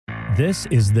This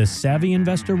is the Savvy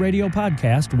Investor Radio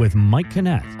podcast with Mike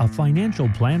Kinnett, a financial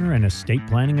planner and estate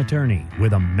planning attorney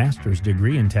with a master's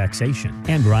degree in taxation,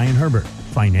 and Ryan Herbert,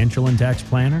 financial and tax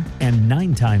planner and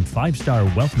 9-time 5-star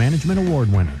wealth management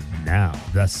award winner. Now,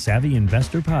 the Savvy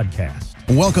Investor podcast.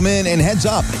 Welcome in, and heads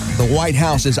up, the White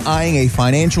House is eyeing a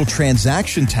financial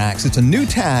transaction tax. It's a new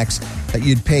tax that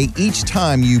you'd pay each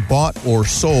time you bought or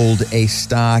sold a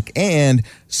stock. And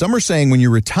some are saying when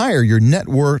you retire, your net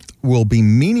worth will be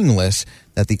meaningless,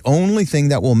 that the only thing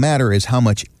that will matter is how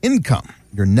much income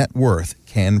your net worth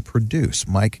can produce.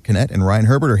 Mike Kinnett and Ryan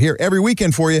Herbert are here every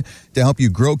weekend for you to help you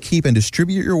grow, keep, and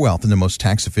distribute your wealth in the most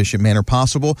tax-efficient manner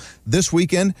possible. This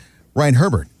weekend, Ryan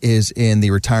Herbert is in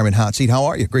the retirement hot seat. How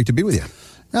are you? Great to be with you.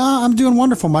 I'm doing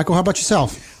wonderful, Michael. How about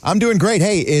yourself? I'm doing great.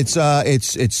 Hey,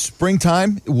 it's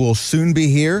springtime. We'll soon be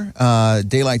here.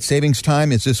 Daylight savings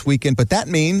time is this weekend, but that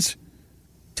means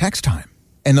tax time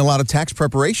and a lot of tax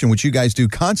preparation, which you guys do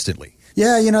constantly.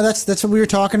 Yeah, you know, that's what we were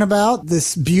talking about.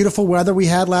 This beautiful weather we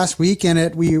had last week,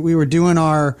 and we were doing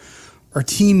our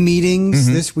team meetings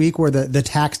this week, where the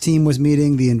tax team was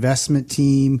meeting, the investment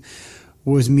team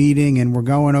was meeting, and we're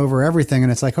going over everything.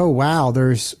 And it's like, oh, wow,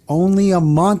 there's only a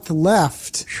month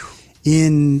left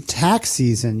in tax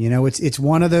season. You know, it's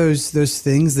one of those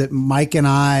things that Mike and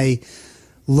I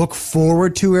look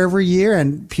forward to every year.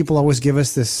 And people always give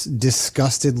us this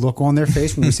disgusted look on their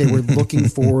face when we say we're looking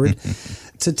forward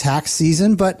to tax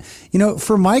season. But, you know,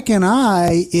 for Mike and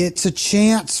I, it's a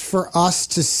chance for us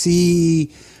to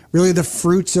see really the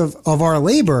fruits of our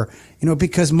labor, you know,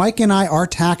 because Mike and I are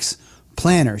tax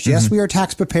planners. Yes, we are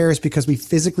tax preparers because we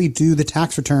physically do the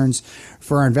tax returns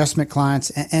for our investment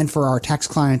clients and for our tax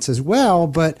clients as well.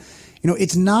 But, you know,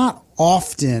 it's not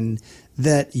often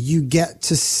that you get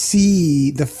to see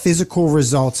the physical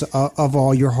results of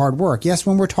all your hard work. Yes,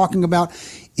 when we're talking about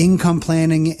income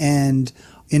planning and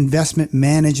investment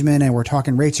management, and we're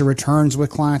talking rates of returns with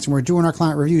clients, and we're doing our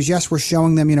client reviews, yes, we're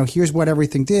showing them, you know, here's what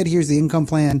everything did, here's the income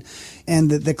plan, and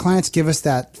the clients give us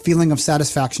that feeling of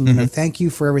satisfaction, you know, thank you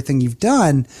for everything you've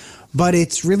done. But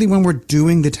it's really when we're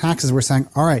doing the taxes, we're saying,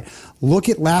 all right, look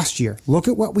at last year, look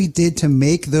at what we did to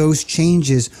make those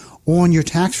changes on your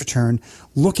tax return.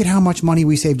 Look at how much money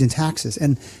we saved in taxes.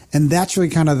 And that's really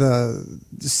kind of the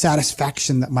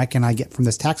satisfaction that Mike and I get from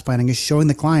this tax planning, is showing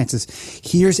the clients is,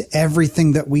 here's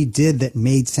everything that we did that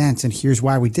made sense, and here's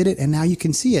why we did it. And now you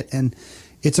can see it. And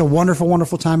it's a wonderful,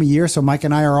 wonderful time of year. So Mike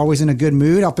and I are always in a good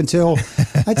mood up until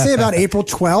I'd say about April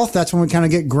 12th. That's when we kind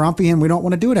of get grumpy and we don't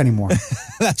want to do it anymore.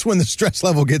 That's when the stress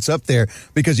level gets up there,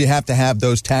 because you have to have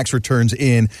those tax returns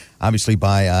in, obviously,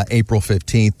 by April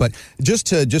 15th. But just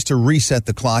to reset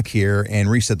the clock here and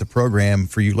reset the program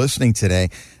for you listening today,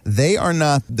 they are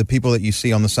not the people that you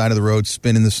see on the side of the road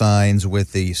spinning the signs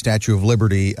with the Statue of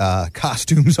Liberty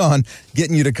costumes on,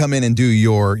 getting you to come in and do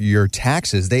your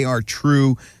taxes. They are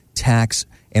true tax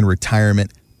and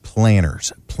retirement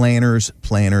planners. Planners.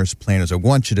 I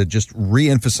want you to just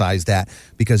reemphasize that,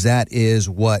 because that is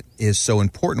what is so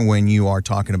important when you are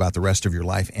talking about the rest of your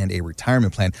life and a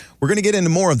retirement plan. We're going to get into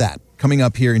more of that coming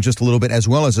up here in just a little bit, as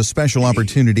well as a special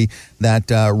opportunity that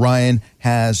Ryan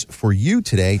has for you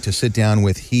today to sit down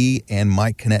with he and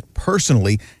Mike Kinnett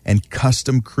personally and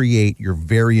custom create your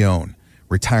very own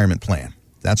retirement plan.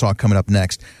 That's all coming up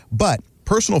next. But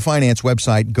personal finance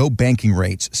website Go Banking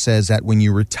Rates says that when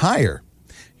you retire,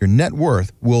 your net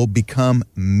worth will become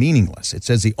meaningless. It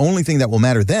says the only thing that will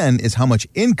matter then is how much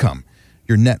income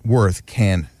your net worth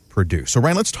can produce. So,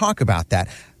 Ryan, let's talk about that.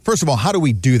 First of all, how do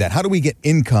we do that? How do we get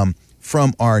income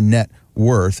from our net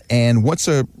worth? And what's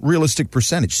a realistic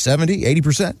percentage? 70,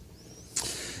 80%?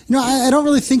 You know, I don't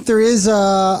really think there is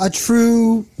a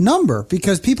true number,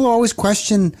 because people always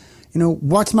question, you know,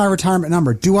 what's my retirement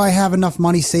number? Do I have enough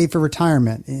money saved for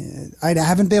retirement? I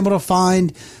haven't been able to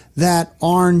find that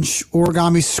orange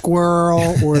origami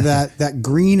squirrel or that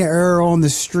green arrow on the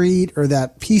street or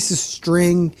that piece of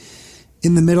string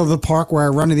in the middle of the park where I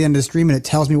run to the end of the stream and it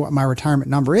tells me what my retirement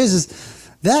number is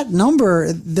that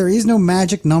number. There is no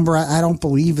magic number. I don't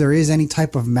believe there is any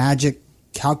type of magic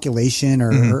calculation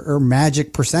or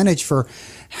magic percentage for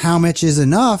how much is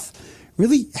enough.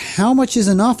 Really, how much is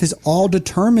enough is all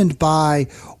determined by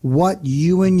what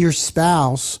you and your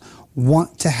spouse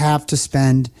want to have to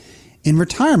spend in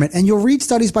retirement. And you'll read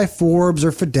studies by Forbes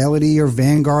or Fidelity or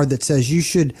Vanguard that says you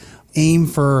should aim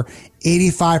for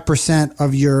 85%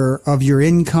 of your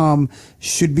income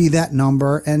should be that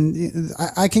number. And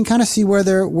I can kind of see where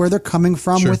they're coming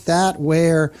from with that,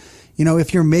 where, you know,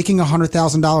 if you're making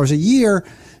 $100,000 a year,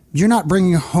 you're not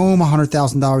bringing home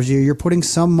 $100,000 a year. You're putting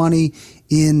some money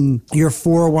in your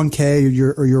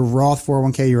 401k or your Roth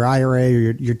 401k, your IRA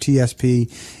or your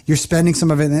TSP. You're spending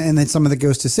some of it, and then some of it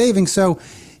goes to savings. So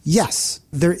yes,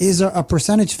 there is a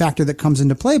percentage factor that comes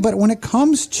into play. But when it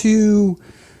comes to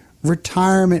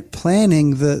retirement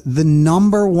planning, the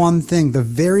number one thing, the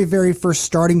very, very first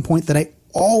starting point that I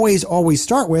always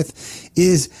start with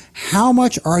is how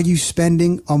much are you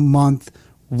spending a month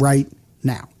right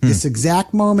now? This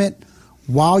exact moment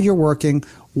while you're working,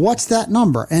 what's that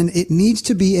number? And it needs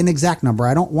to be an exact number.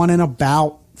 I don't want an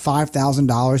about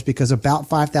 $5,000, because about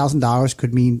 $5,000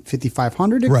 could mean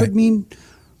 $5,500. It could mean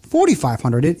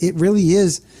 $4,500. It really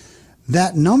is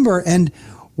that number. And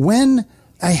when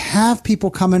I have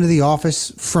people come into the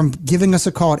office from giving us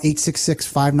a call at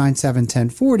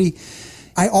 866-597-1040,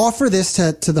 I offer this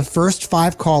to the first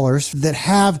 5 callers that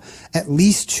have at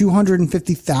least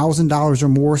 $250,000 or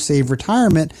more saved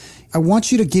retirement. I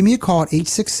want you to give me a call at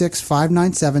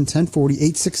 866-597-1040,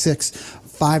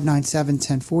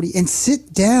 866-597-1040, and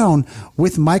sit down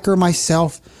with Mike or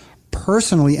myself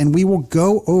personally, and we will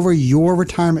go over your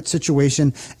retirement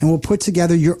situation, and we'll put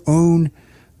together your own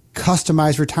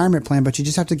customized retirement plan. But you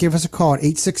just have to give us a call at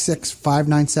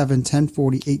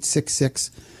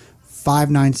 866-597-1040,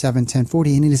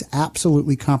 866-597-1040, and it is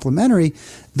absolutely complimentary.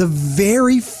 The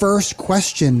very first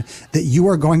question that you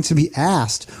are going to be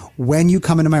asked when you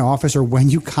come into my office or when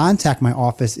you contact my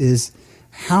office is,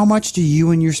 how much do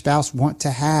you and your spouse want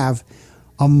to have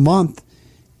a month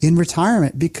in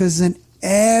retirement? Because then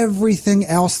everything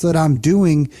else that I'm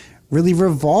doing really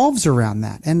revolves around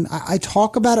that. And I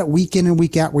talk about it week in and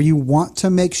week out, where you want to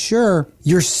make sure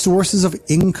your sources of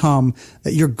income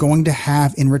that you're going to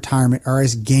have in retirement are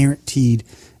as guaranteed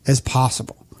as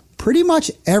possible. Pretty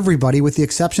much everybody, with the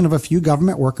exception of a few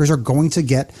government workers, are going to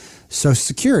get Social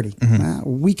Security.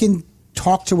 We can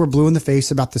talk till we're blue in the face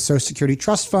about the Social Security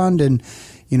Trust Fund and,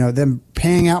 you know, them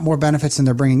paying out more benefits than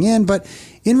they're bringing in. But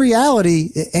in reality,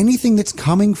 anything that's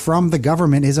coming from the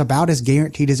government is about as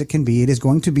guaranteed as it can be. It is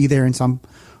going to be there in some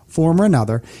form or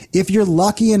another. If you're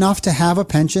lucky enough to have a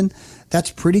pension, that's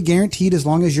pretty guaranteed as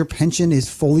long as your pension is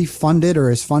fully funded or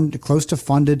as close to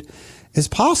funded as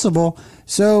possible.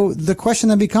 So the question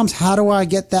then becomes, how do I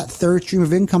get that third stream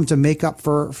of income to make up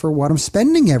for what I'm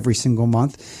spending every single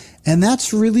month? And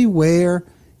that's really where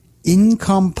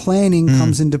income planning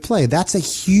comes into play. That's a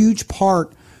huge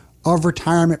part of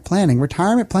retirement planning.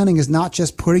 Retirement planning is not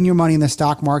just putting your money in the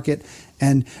stock market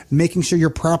and making sure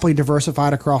you're properly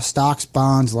diversified across stocks,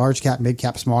 bonds, large cap, mid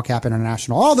cap, small cap,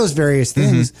 international, all those various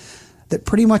things that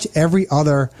pretty much every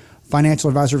other financial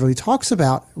advisor really talks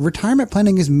about. Retirement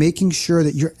planning is making sure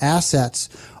that your assets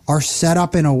are set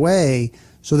up in a way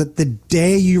so that the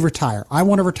day you retire, I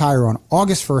want to retire on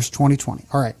August 1st, 2020.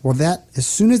 All right. Well, as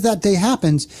soon as that day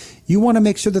happens, you want to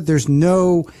make sure that there's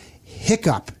no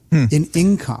hiccup in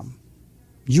income.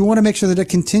 You want to make sure that it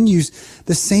continues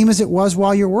the same as it was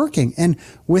while you're working. And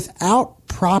without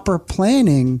proper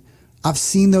planning, I've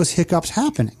seen those hiccups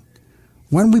happening.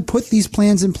 When we put these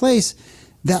plans in place,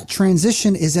 that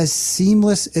transition is as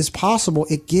seamless as possible.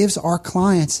 It gives our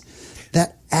clients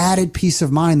that added peace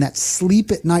of mind, that sleep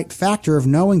at night factor of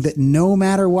knowing that no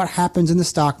matter what happens in the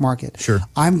stock market,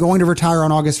 I'm going to retire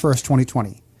on August 1st,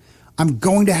 2020. I'm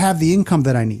going to have the income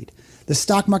that I need. The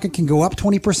stock market can go up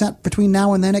 20% between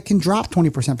now and then. It can drop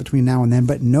 20% between now and then.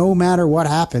 But no matter what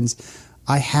happens,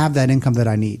 I have that income that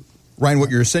I need. Ryan, what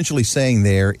you're essentially saying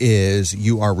there is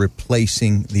you are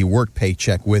replacing the work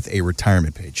paycheck with a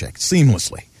retirement paycheck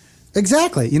seamlessly.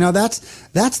 Exactly. You know, that's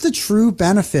the true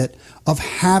benefit of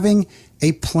having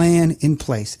a plan in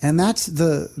place. And that's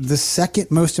the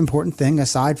second most important thing,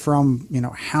 aside from, you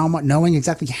know, how much, knowing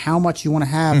exactly how much you want to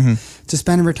have to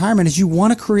spend in retirement, is you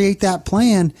want to create that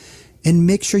plan and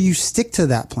make sure you stick to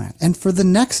that plan. And for the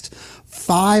next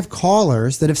 5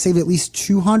 callers that have saved at least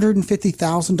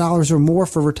 $250,000 or more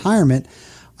for retirement,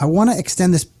 I want to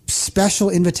extend this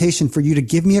special invitation for you to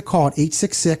give me a call at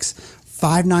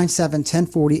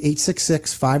 866-597-1040,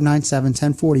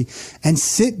 866-597-1040, and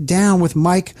sit down with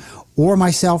Mike or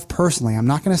myself personally. I'm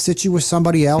not going to sit you with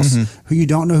somebody else who you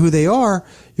don't know who they are.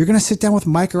 You're going to sit down with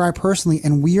Mike or I personally,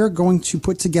 and we are going to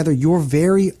put together your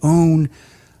very own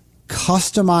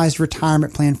customized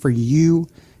retirement plan for you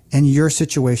and your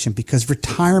situation, because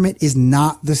retirement is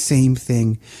not the same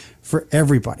thing for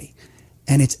everybody.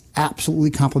 And it's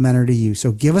absolutely complimentary to you.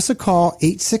 So give us a call,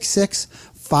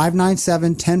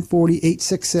 866-597-1040,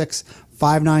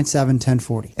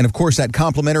 866-597-1040. And of course, that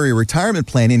complimentary retirement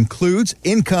plan includes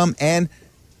income and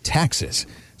taxes.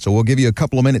 So we'll give you a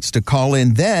couple of minutes to call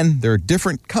in. Then there are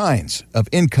different kinds of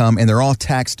income, and they're all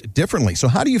taxed differently. So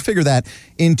how do you figure that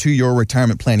into your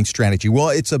retirement planning strategy? Well,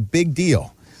 it's a big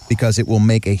deal because it will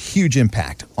make a huge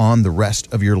impact on the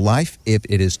rest of your life if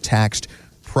it is taxed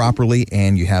properly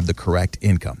and you have the correct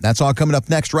income. That's all coming up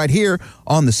next right here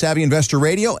on the Savvy Investor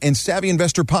Radio and Savvy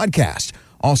Investor Podcast.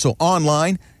 Also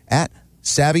online at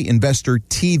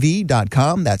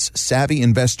SavvyInvestorTV.com. That's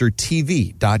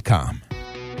SavvyInvestorTV.com.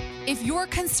 If you're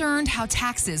concerned how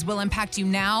taxes will impact you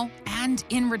now and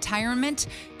in retirement,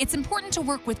 it's important to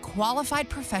work with qualified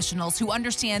professionals who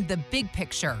understand the big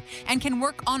picture and can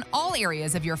work on all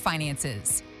areas of your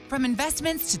finances. From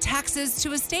investments to taxes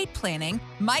to estate planning,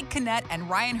 Mike Kinnett and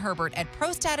Ryan Herbert at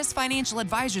ProStatus Financial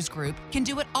Advisors Group can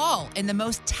do it all in the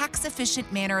most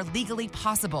tax-efficient manner legally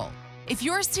possible. If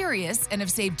you're serious and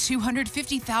have saved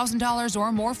 $250,000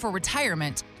 or more for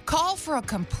retirement, call for a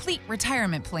complete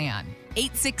retirement plan.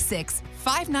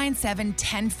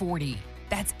 866-597-1040.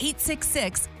 That's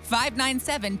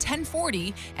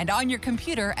 866-597-1040 and on your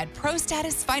computer at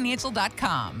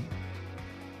ProStatusFinancial.com.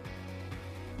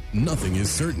 Nothing is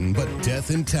certain but death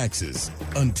and taxes.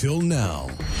 Until now.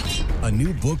 A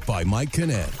new book by Mike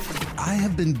Kinnett. I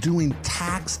have been doing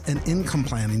tax and income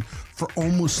planning for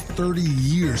almost 30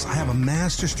 years. I have a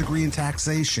master's degree in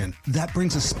taxation. That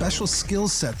brings a special skill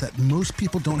set that most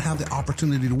people don't have the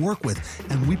opportunity to work with.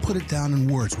 And we put it down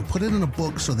in words. We put it in a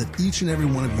book so that each and every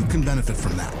one of you can benefit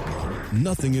from that.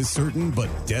 Nothing is certain but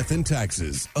death and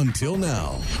taxes. Until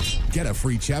now. Get a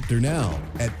free chapter now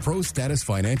at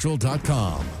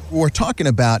ProStatusFinancial.com. We're talking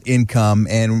about income,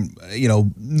 and,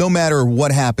 no matter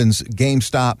what happens,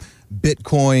 GameStop,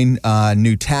 Bitcoin,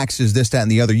 new taxes, this, that,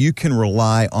 and the other, you can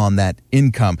rely on that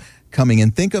income coming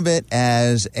in. Think of it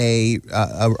as a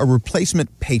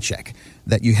replacement paycheck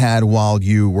that you had while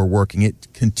you were working. It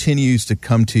continues to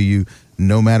come to you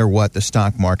no matter what the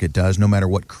stock market does, no matter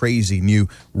what crazy new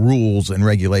rules and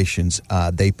regulations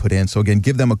they put in. So again,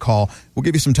 give them a call. We'll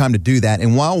give you some time to do that.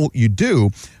 And while you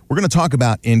do, we're going to talk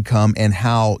about income and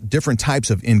how different types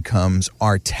of incomes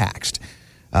are taxed.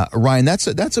 Ryan,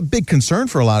 that's a big concern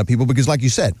for a lot of people because, like you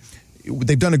said,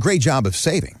 they've done a great job of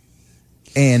saving.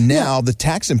 And now the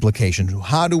tax implications,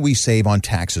 how do we save on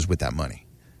taxes with that money?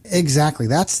 Exactly.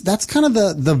 That's kind of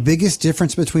the biggest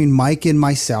difference between Mike and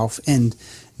myself and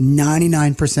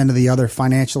 99% of the other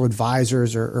financial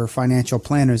advisors or financial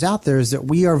planners out there, is that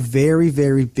we are very,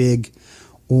 very big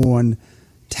on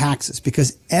taxes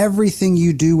because everything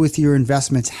you do with your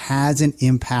investments has an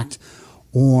impact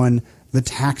on the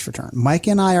tax return. Mike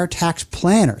and I are tax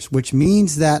planners, which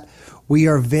means that we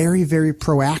are very, very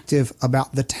proactive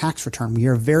about the tax return. We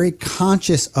are very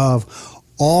conscious of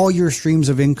all your streams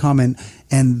of income and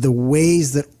the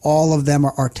ways that all of them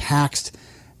are taxed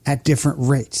at different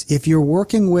rates. If you're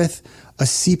working with a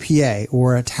CPA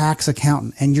or a tax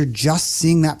accountant and you're just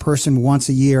seeing that person once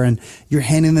a year and you're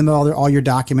handing them all your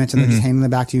documents and they're just handing them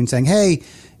back to you and saying, hey,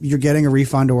 you're getting a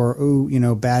refund, or,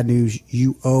 bad news,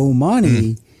 you owe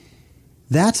money.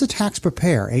 That's a tax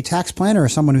preparer. A tax planner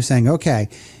is someone who's saying, okay,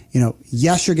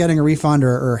 yes, you're getting a refund,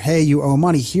 or hey, you owe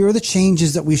money. Here are the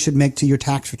changes that we should make to your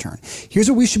tax return. Here's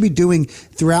what we should be doing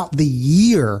throughout the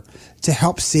year to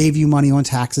help save you money on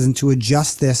taxes and to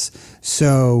adjust this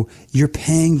so you're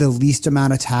paying the least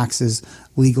amount of taxes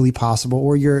legally possible,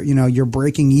 or you're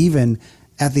breaking even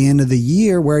at the end of the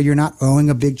year where you're not owing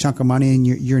a big chunk of money and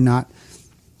you're not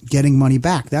getting money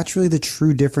back. That's really the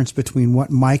true difference between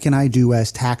what Mike and I do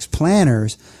as tax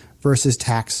planners versus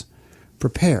tax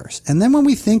preparers. And then when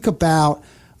we think about,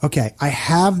 okay, I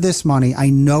have this money,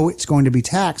 I know it's going to be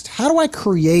taxed. How do I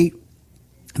create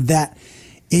that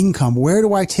income? Where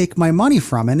do I take my money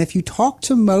from? And if you talk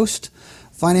to most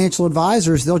financial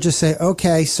advisors, they'll just say,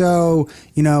 okay, so,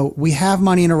 we have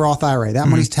money in a Roth IRA. That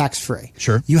money's tax-free.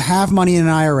 Sure. You have money in an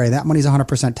IRA. That money's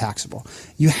 100% taxable.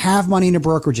 You have money in a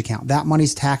brokerage account. That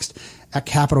money's taxed at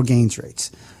capital gains rates.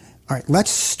 All right,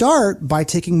 let's start by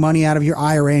taking money out of your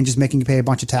IRA and just making you pay a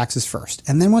bunch of taxes first.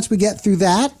 And then once we get through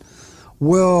that,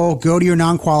 we'll go to your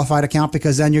non-qualified account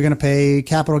because then you're going to pay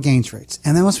capital gains rates.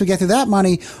 And then once we get through that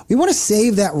money, we want to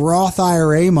save that Roth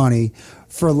IRA money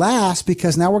for last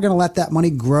because now we're going to let that money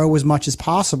grow as much as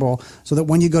possible so that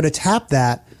when you go to tap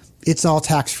that, it's all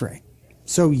tax-free.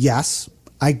 So yes,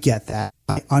 I get that.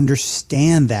 I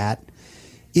understand that.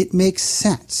 It makes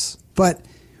sense. But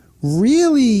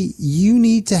really, you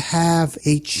need to have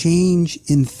a change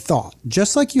in thought.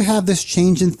 Just like you have this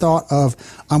change in thought of,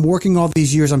 I'm working all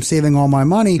these years, I'm saving all my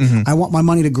money, I want my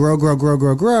money to grow.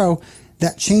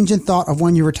 That change in thought of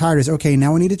when you're retired is, okay,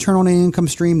 now I need to turn on an income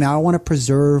stream. Now I want to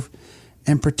preserve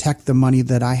and protect the money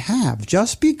that I have.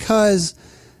 Just because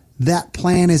that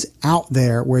plan is out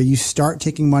there where you start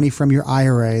taking money from your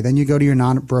IRA, then you go to your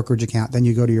non-brokerage account, then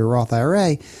you go to your Roth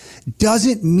IRA,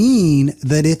 doesn't mean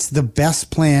that it's the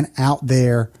best plan out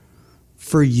there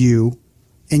for you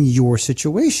in your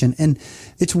situation. And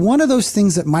it's one of those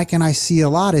things that Mike and I see a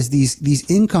lot is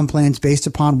these income plans based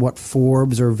upon what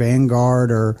Forbes or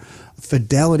Vanguard or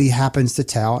Fidelity happens to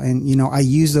tell. And, you know, I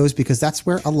use those because that's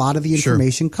where a lot of the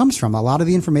information comes from. A lot of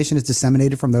the information is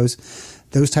disseminated from those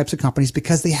types of companies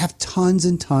because they have tons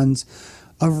and tons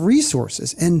of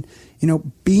resources. And, you know,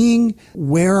 being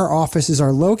where our offices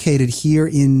are located here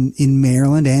in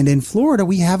Maryland and in Florida,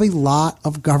 we have a lot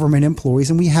of government employees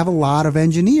and we have a lot of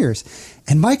engineers.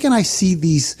 And Mike and I see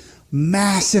these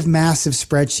massive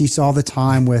spreadsheets all the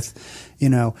time with, you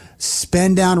know,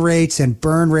 spend down rates and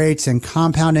burn rates and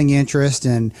compounding interest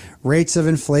and rates of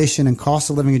inflation and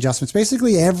cost of living adjustments,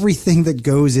 basically everything that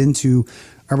goes into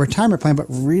a retirement plan, but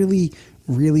really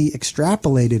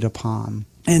extrapolated upon.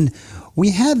 And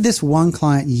we had this one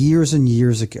client years and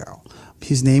years ago.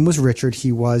 His name was Richard.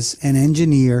 He was an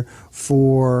engineer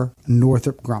for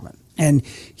Northrop Grumman. And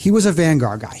he was a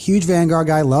Vanguard guy, huge Vanguard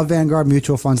guy, loved Vanguard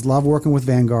mutual funds, loved working with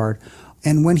Vanguard.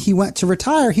 And when he went to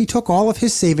retire, he took all of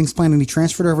his savings plan and he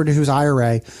transferred over to his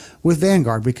IRA with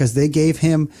Vanguard because they gave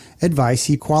him advice.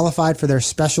 He qualified for their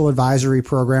special advisory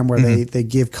program where they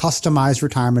give customized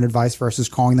retirement advice versus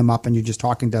calling them up and you're just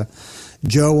talking to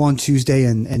Joe on Tuesday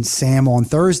and Sam on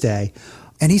Thursday.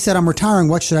 And he said, I'm retiring.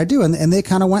 What should I do? And they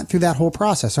kind of went through that whole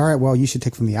process. All right, well, you should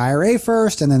take from the IRA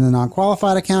first and then the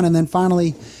non-qualified account and then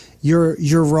finally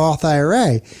your Roth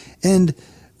IRA. And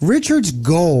Richard's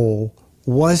goal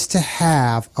was to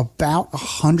have about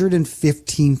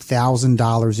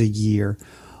 $115,000 a year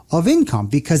of income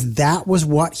because that was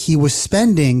what he was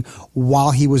spending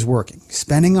while he was working,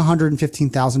 spending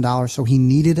 $115,000. So he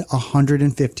needed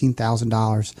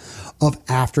 $115,000 of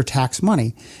after-tax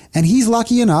money. And he's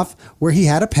lucky enough where he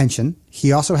had a pension.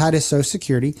 He also had his Social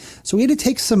Security. So he had to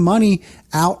take some money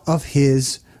out of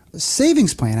his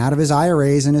savings plan, out of his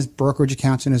IRAs and his brokerage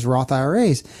accounts and his Roth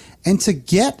IRAs. And to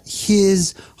get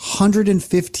his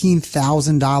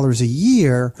 $115,000 a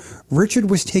year, Richard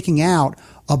was taking out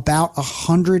about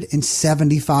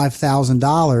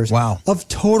 $175,000 of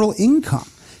total income.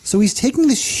 So he's taking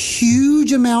this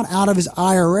huge amount out of his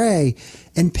IRA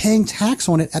and paying tax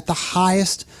on it at the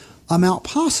highest amount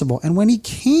possible. And when he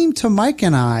came to Mike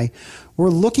and I, we're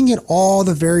looking at all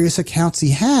the various accounts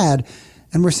he had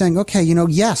and we're saying, okay, you know,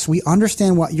 yes, we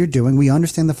understand what you're doing. We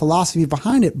understand the philosophy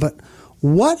behind it, but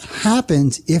what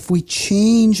happens if we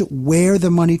change where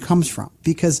the money comes from?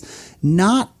 Because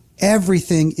not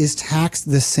everything is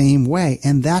taxed the same way.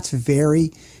 And that's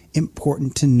very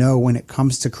important to know when it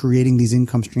comes to creating these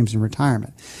income streams in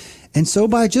retirement. And so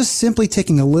by just simply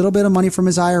taking a little bit of money from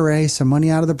his IRA, some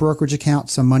money out of the brokerage account,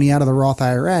 some money out of the Roth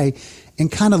IRA,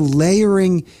 and kind of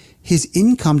layering his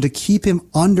income to keep him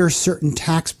under certain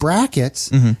tax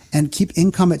brackets and keep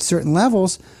income at certain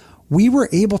levels, we were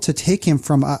able to take him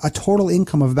from a total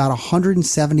income of about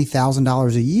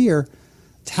 $170,000 a year,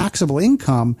 taxable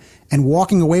income, and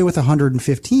walking away with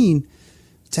 $115,000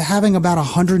 to having about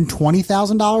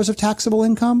 $120,000 of taxable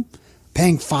income,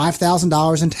 paying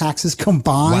 $5,000 in taxes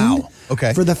combined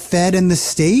for the Fed and the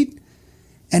state,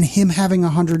 and him having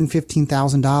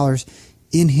 $115,000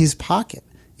 in his pocket.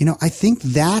 You know, I think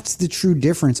that's the true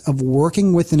difference of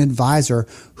working with an advisor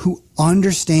who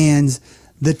understands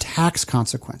the tax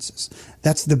consequences.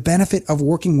 That's the benefit of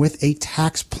working with a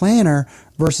tax planner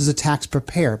versus a tax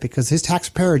preparer, because his tax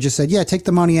preparer just said, yeah, take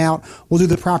the money out, we'll do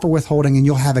the proper withholding, and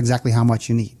you'll have exactly how much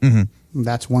you need.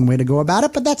 That's one way to go about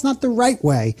it, but that's not the right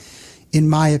way, in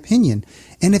my opinion.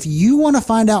 And if you want to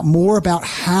find out more about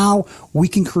how we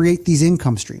can create these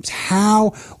income streams,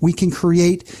 how we can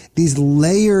create these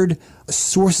layered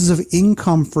sources of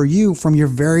income for you from your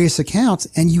various accounts,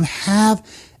 and you have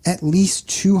at least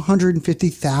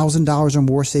 $250,000 or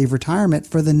more saved retirement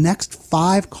for the next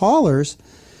 5 callers,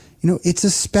 you know, it's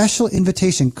a special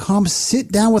invitation. Come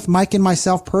sit down with Mike and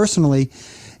myself personally.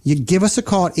 You give us a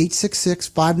call at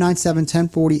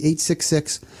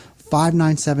 866-597-1040,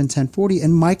 866-597-1040,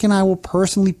 and Mike and I will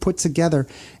personally put together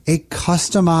a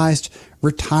customized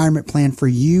retirement plan for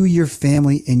you, your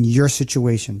family, and your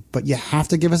situation. But you have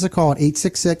to give us a call at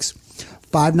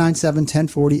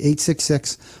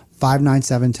 866-597-1040,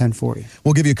 866-597-1040.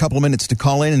 We'll give you a couple of minutes to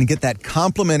call in and get that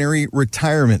complimentary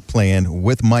retirement plan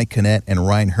with Mike Kinnett and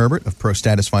Ryan Herbert of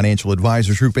ProStatus Financial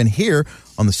Advisors Group, and here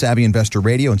on the Savvy Investor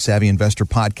Radio and Savvy Investor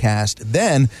Podcast.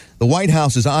 Then the White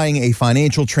House is eyeing a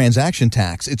financial transaction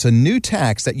tax. It's a new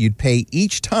tax that you'd pay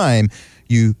each time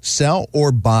you sell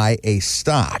or buy a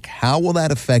stock. How will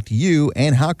that affect you,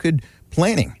 and how could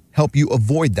planning help you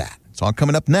avoid that? It's It's all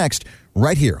coming up next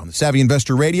right here on the Savvy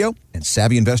Investor Radio and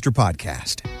Savvy Investor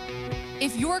Podcast.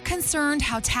 If you're concerned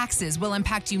how taxes will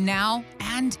impact you now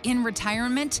and in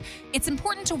retirement, it's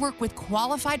important to work with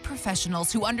qualified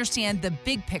professionals who understand the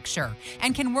big picture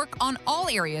and can work on all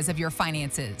areas of your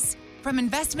finances. From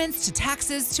investments to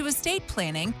taxes to estate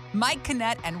planning, Mike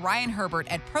Kinnett and Ryan Herbert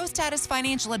at ProStatus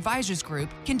Financial Advisors Group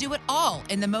can do it all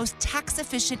in the most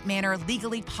tax-efficient manner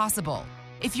legally possible.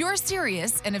 If you're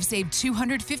serious and have saved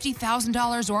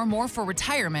 $250,000 or more for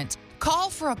retirement, call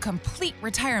for a complete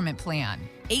retirement plan.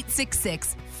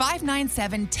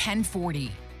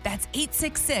 866-597-1040. That's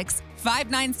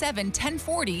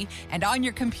 866-597-1040 and on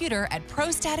your computer at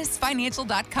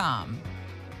prostatusfinancial.com.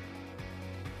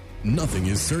 Nothing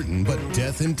is certain but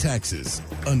death and taxes.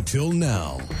 Until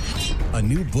now. A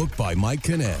new book by Mike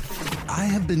Kinnett. I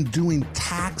have been doing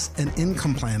tax and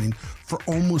income planning for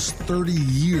almost 30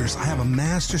 years. I have a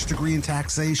master's degree in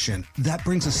taxation. That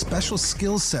brings a special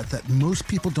skill set that most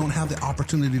people don't have the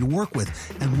opportunity to work with.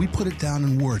 And we put it down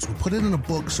in words. We put it in a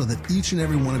book so that each and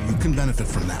every one of you can benefit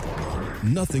from that.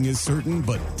 Nothing is certain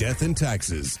but death and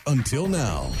taxes. Until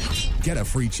now. Get a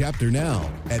free chapter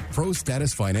now at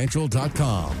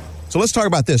prostatusfinancial.com. So let's talk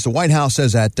about this. The White House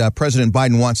says that President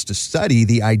Biden wants to study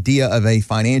the idea of a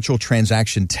financial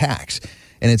transaction tax.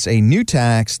 And it's a new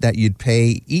tax that you'd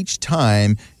pay each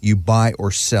time you buy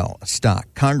or sell a stock.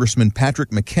 Congressman Patrick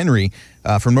McHenry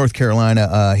from North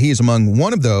Carolina, he is among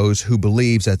one of those who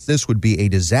believes that this would be a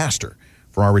disaster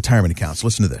for our retirement accounts.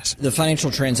 Listen to this. The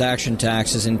financial transaction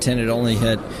tax is intended to only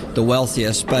hit the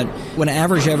wealthiest, but when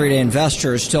average everyday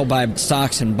investors still buy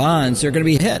stocks and bonds, they're going to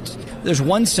be hit. There's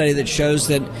one study that shows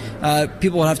that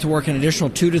people will have to work an additional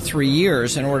 2 to 3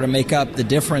 years in order to make up the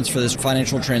difference for this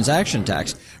financial transaction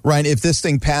tax. Right. If this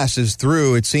thing passes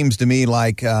through, it seems to me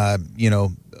like,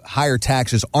 higher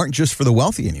taxes aren't just for the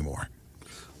wealthy anymore.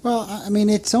 Well, I mean,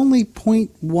 it's only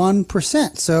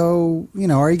 0.1%. So,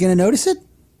 are you going to notice it?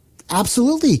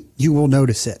 Absolutely, you will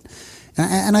notice it.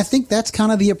 And I think that's kind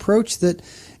of the approach that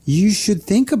you should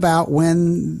think about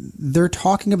when they're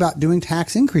talking about doing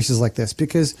tax increases like this,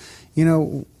 because,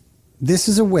 this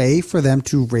is a way for them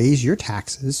to raise your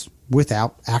taxes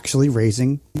without actually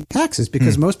raising taxes,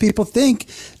 because most people think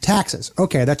taxes,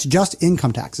 okay, that's just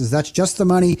income taxes. That's just the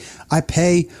money I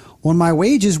pay on my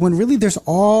wages, when really there's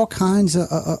all kinds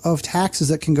of taxes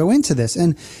that can go into this.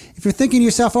 And if you're thinking to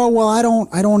yourself, oh, well, I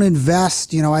don't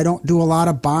invest, I don't do a lot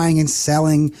of buying and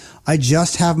selling. I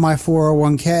just have my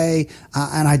 401k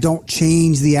and I don't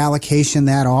change the allocation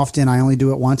that often. I only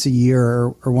do it once a year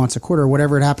or once a quarter or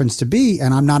whatever it happens to be.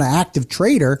 And I'm not an active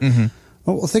trader. Mm-hmm.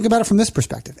 Well, think about it from this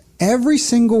perspective. Every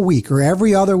single week or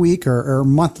every other week or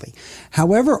monthly,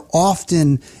 however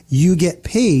often you get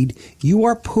paid, you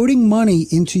are putting money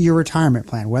into your retirement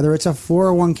plan, whether it's a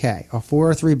 401k, a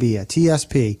 403b, a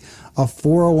TSP, a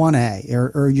 401a,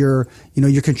 or you're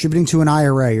contributing to an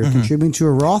IRA, you're contributing to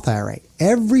a Roth IRA.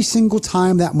 Every single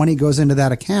time that money goes into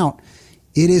that account,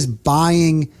 it is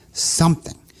buying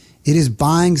something. It is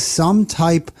buying some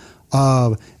type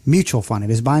of mutual fund. It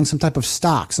is buying some type of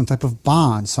stock, some type of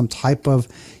bond, some type of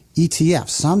ETF,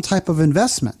 some type of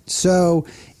investment. So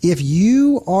if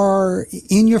you are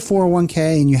in your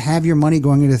 401k and you have your money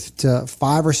going into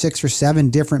 5 or 6 or 7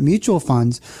 different mutual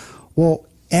funds, well,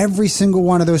 every single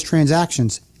one of those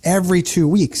transactions, every 2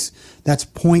 weeks, that's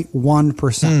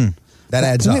 0.1%. That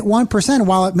adds up. 0.1%,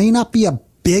 while it may not be a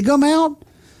big amount,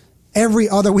 every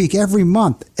other week, every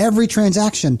month, every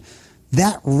transaction,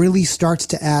 that really starts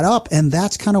to add up. And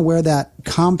that's kind of where that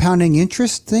compounding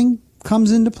interest thing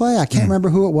comes into play. I can't remember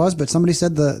who it was, but somebody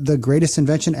said the greatest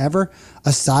invention ever,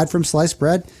 aside from sliced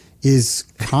bread, is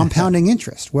compounding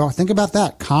interest. Well, think about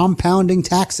that. Compounding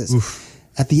taxes. Oof.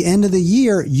 At the end of the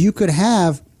year, you could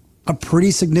have a pretty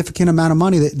significant amount of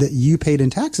money that you paid in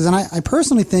taxes. And I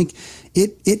personally think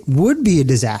it would be a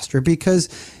disaster, because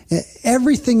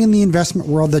everything in the investment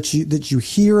world that you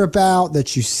hear about,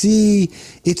 that you see,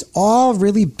 it's all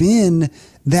really been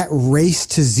that race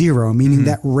to zero, meaning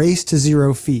that race to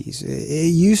zero fees.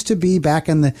 It used to be back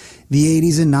in the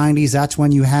 80s and 90s. That's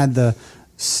when you had the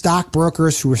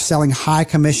stockbrokers who were selling high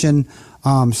commission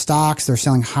stocks. They're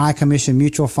selling high commission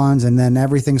mutual funds, and then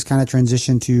everything's kind of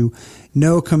transitioned to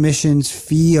no commissions,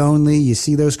 fee only. You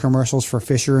see those commercials for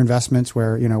Fisher Investments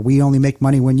where, we only make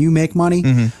money when you make money.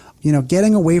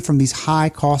 Getting away from these high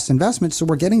cost investments. So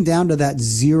we're getting down to that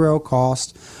zero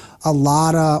cost. A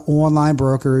lot of online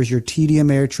brokers, your TD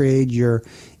Ameritrade, your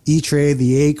E-Trade,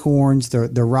 the Acorns, the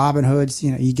Robinhoods,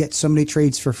 you get so many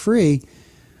trades for free.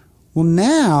 Well,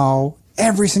 now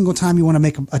every single time you want to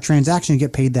make a transaction, you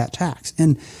get paid that tax.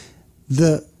 And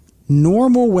the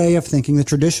normal way of thinking, the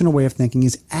traditional way of thinking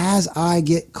is as I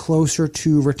get closer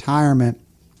to retirement,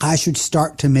 I should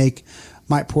start to make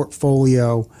my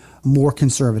portfolio more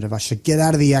conservative. I should get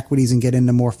out of the equities and get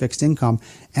into more fixed income.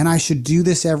 And I should do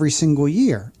this every single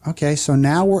year. Okay, so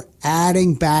now we're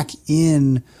adding back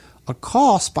in a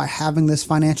cost by having this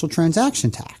financial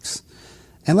transaction tax.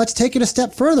 And let's take it a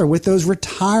step further with those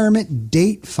retirement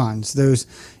date funds, those,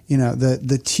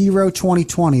 the T. Rowe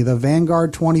 2020, the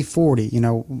Vanguard 2040,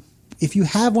 if you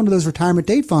have one of those retirement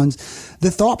date funds,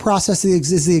 the thought process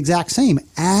is the exact same.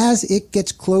 As it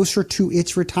gets closer to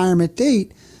its retirement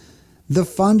date, the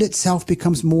fund itself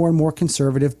becomes more and more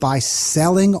conservative by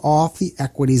selling off the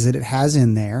equities that it has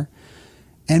in there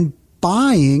and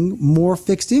buying more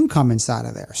fixed income inside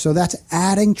of there. So that's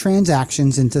adding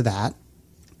transactions into that.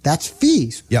 That's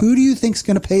fees. Yep. Who do you think is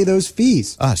going to pay those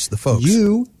fees? Us, the folks.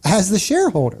 You as the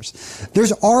shareholders.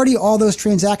 There's already all those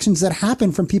transactions that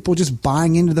happen from people just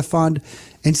buying into the fund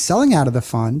and selling out of the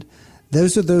fund.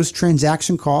 Those are those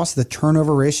transaction costs, the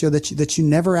turnover ratio that you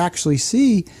never actually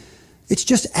see. It's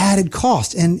just added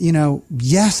cost. And,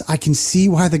 yes, I can see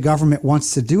why the government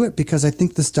wants to do it, because I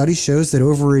think the study shows that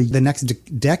over the next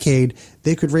decade,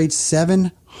 they could raise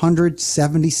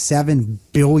 $777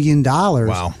 billion.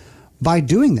 Wow. By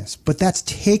doing this. But that's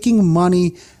taking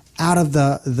money out of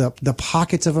the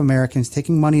pockets of Americans,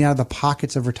 taking money out of the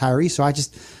pockets of retirees. So I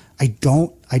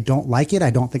don't like it. I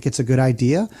don't think it's a good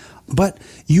idea. But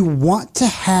you want to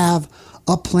have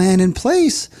a plan in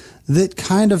place that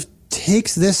kind of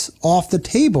takes this off the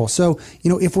table. So,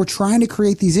 if we're trying to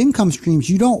create these income streams,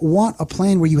 you don't want a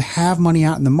plan where you have money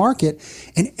out in the market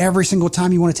and every single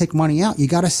time you want to take money out, you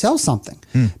got to sell something.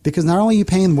 Because not only are you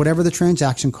paying whatever the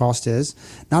transaction cost is,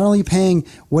 not only are you paying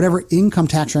whatever income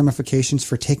tax ramifications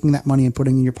for taking that money and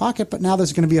putting it in your pocket, but now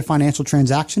there's going to be a financial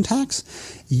transaction tax.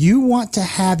 You want to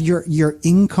have your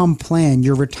income plan,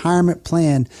 your retirement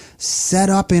plan set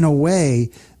up in a way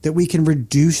that we can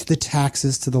reduce the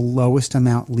taxes to the lowest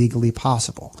amount legally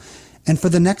possible. And for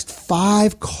the next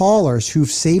 5 callers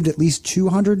who've saved at least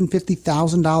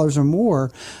 $250,000 or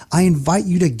more, I invite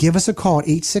you to give us a call at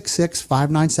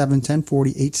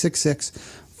 866-597-1040,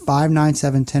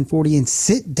 866-597-1040, and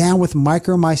sit down with Mike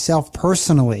or myself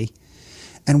personally,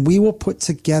 and we will put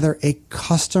together a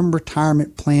custom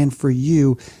retirement plan for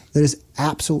you that is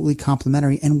absolutely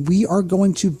complimentary. And we are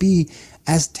going to be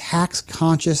as tax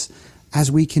conscious as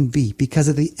we can be, because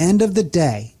at the end of the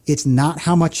day, it's not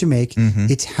how much you make,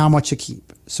 it's how much you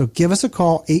keep. So give us a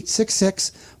call,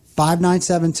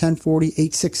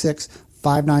 866-597-1040,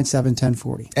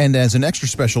 866-597-1040. And as an extra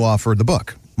special offer, the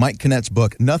book, Mike Kinnett's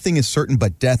book, Nothing is Certain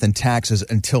But Death and Taxes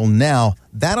Until Now,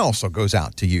 that also goes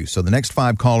out to you. So the next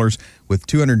 5 callers with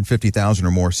 $250,000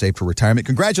 or more saved for retirement,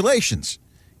 congratulations.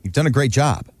 You've done a great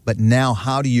job. But now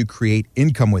how do you create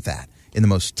income with that in the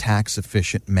most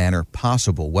tax-efficient manner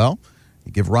possible? Well,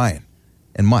 you give Ryan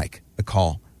and Mike a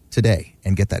call today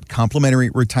and get that complimentary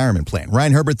retirement plan.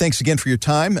 Ryan Herbert, thanks again for your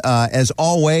time. As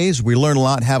always, we learn a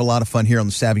lot, have a lot of fun here on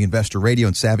the Savvy Investor Radio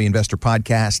and Savvy Investor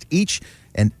Podcast each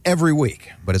and every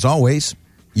week. But as always,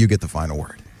 you get the final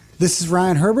word. This is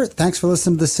Ryan Herbert. Thanks for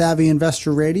listening to the Savvy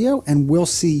Investor Radio, and we'll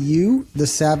see you, the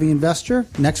Savvy Investor,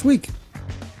 next week.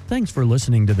 Thanks for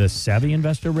listening to the Savvy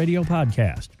Investor Radio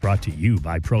Podcast, brought to you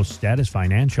by ProStatus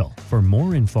Financial. For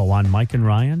more info on Mike and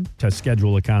Ryan, to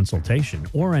schedule a consultation,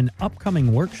 or an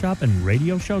upcoming workshop and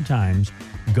radio show times,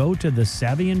 go to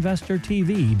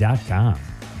thesavvyinvestortv.com.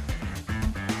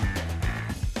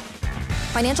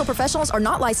 Financial professionals are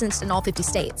not licensed in all 50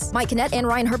 states. Mike Kinnett and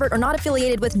Ryan Herbert are not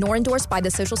affiliated with nor endorsed by the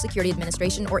Social Security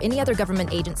Administration or any other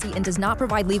government agency and does not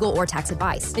provide legal or tax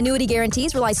advice. Annuity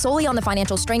guarantees rely solely on the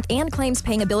financial strength and claims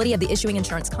paying ability of the issuing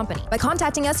insurance company. By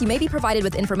contacting us, you may be provided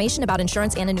with information about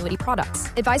insurance and annuity products.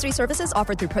 Advisory services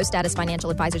offered through ProStatus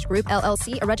Financial Advisors Group,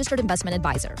 LLC, a registered investment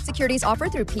advisor. Securities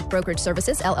offered through Peak Brokerage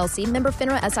Services, LLC, member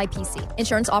FINRA SIPC.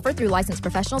 Insurance offered through licensed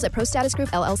professionals at ProStatus Group,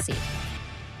 LLC.